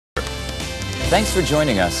Thanks for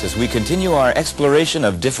joining us as we continue our exploration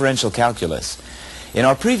of differential calculus. In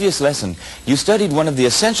our previous lesson, you studied one of the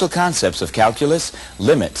essential concepts of calculus,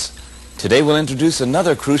 limits. Today we'll introduce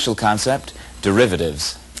another crucial concept,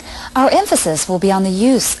 derivatives. Our emphasis will be on the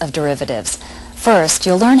use of derivatives. First,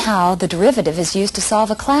 you'll learn how the derivative is used to solve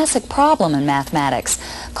a classic problem in mathematics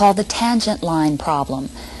called the tangent line problem.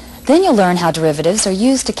 Then you'll learn how derivatives are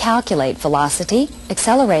used to calculate velocity,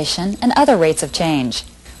 acceleration, and other rates of change.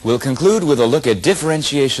 We'll conclude with a look at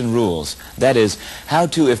differentiation rules, that is, how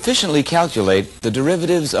to efficiently calculate the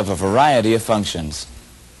derivatives of a variety of functions.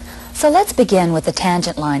 So let's begin with the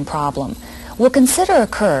tangent line problem. We'll consider a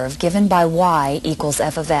curve given by y equals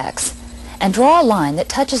f of x, and draw a line that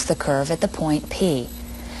touches the curve at the point P.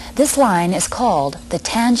 This line is called the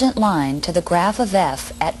tangent line to the graph of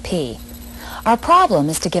f at P. Our problem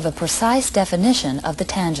is to give a precise definition of the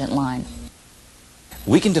tangent line.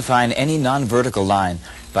 We can define any non-vertical line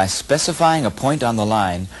by specifying a point on the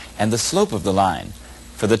line and the slope of the line.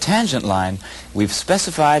 For the tangent line, we've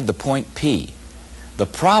specified the point P. The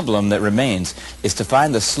problem that remains is to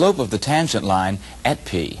find the slope of the tangent line at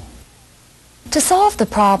P. To solve the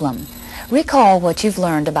problem, recall what you've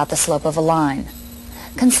learned about the slope of a line.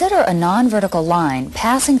 Consider a non-vertical line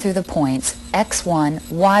passing through the points x1,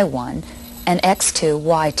 y1, and x2,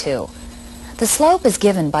 y2. The slope is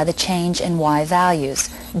given by the change in y values,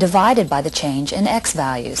 divided by the change in x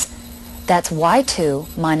values. That's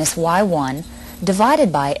y2 minus y1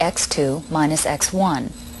 divided by x2 minus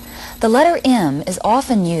x1. The letter m is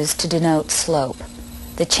often used to denote slope.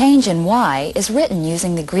 The change in y is written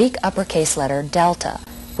using the Greek uppercase letter delta,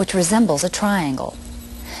 which resembles a triangle.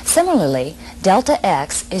 Similarly, delta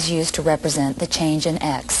x is used to represent the change in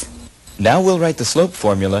x. Now we'll write the slope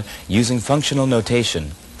formula using functional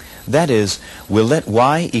notation. That is, we'll let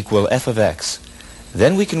y equal f of x.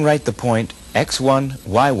 Then we can write the point x1,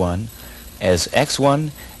 y1 as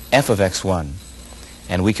x1, f of x1.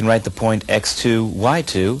 And we can write the point x2,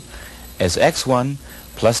 y2 as x1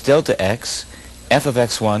 plus delta x, f of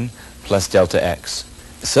x1 plus delta x.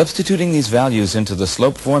 Substituting these values into the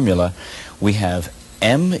slope formula, we have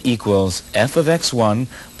m equals f of x1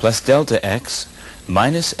 plus delta x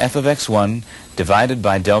minus f of x1 divided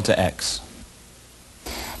by delta x.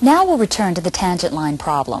 Now we'll return to the tangent line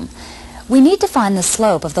problem. We need to find the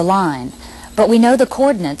slope of the line, but we know the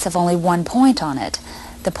coordinates of only one point on it,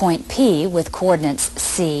 the point P with coordinates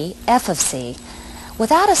c, f of c.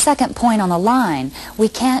 Without a second point on the line, we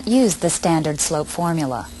can't use the standard slope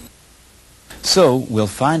formula. So we'll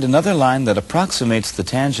find another line that approximates the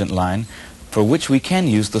tangent line for which we can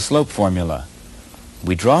use the slope formula.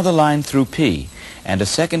 We draw the line through P and a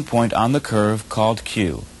second point on the curve called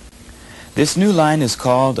Q. This new line is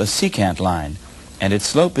called a secant line, and its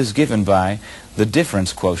slope is given by the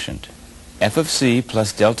difference quotient, f of c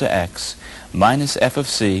plus delta x minus f of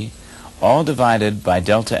c, all divided by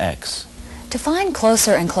delta x. To find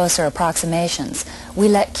closer and closer approximations, we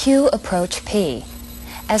let Q approach P.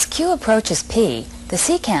 As Q approaches P, the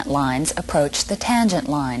secant lines approach the tangent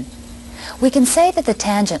line. We can say that the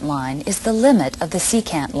tangent line is the limit of the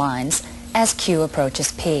secant lines as Q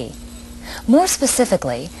approaches P. More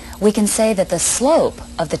specifically, we can say that the slope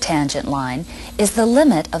of the tangent line is the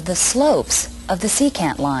limit of the slopes of the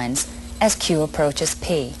secant lines as Q approaches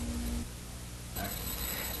P.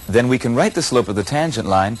 Then we can write the slope of the tangent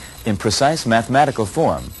line in precise mathematical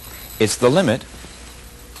form. It's the limit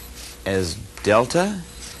as delta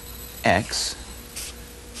x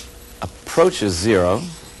approaches 0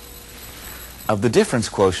 of the difference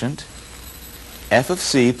quotient f of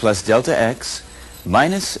c plus delta x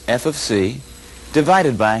minus f of c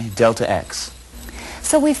divided by delta x.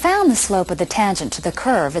 So we found the slope of the tangent to the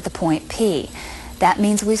curve at the point P. That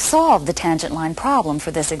means we've solved the tangent line problem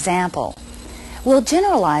for this example. We'll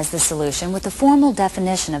generalize the solution with the formal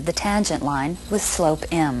definition of the tangent line with slope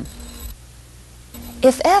m.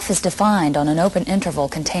 If f is defined on an open interval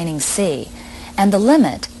containing c, and the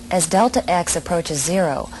limit as delta x approaches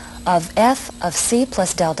 0 of f of c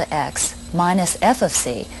plus delta x minus f of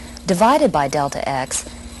c divided by delta x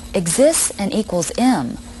exists and equals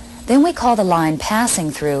m, then we call the line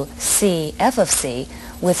passing through c, f of c,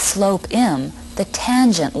 with slope m, the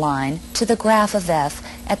tangent line to the graph of f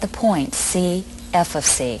at the point c, f of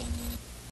c.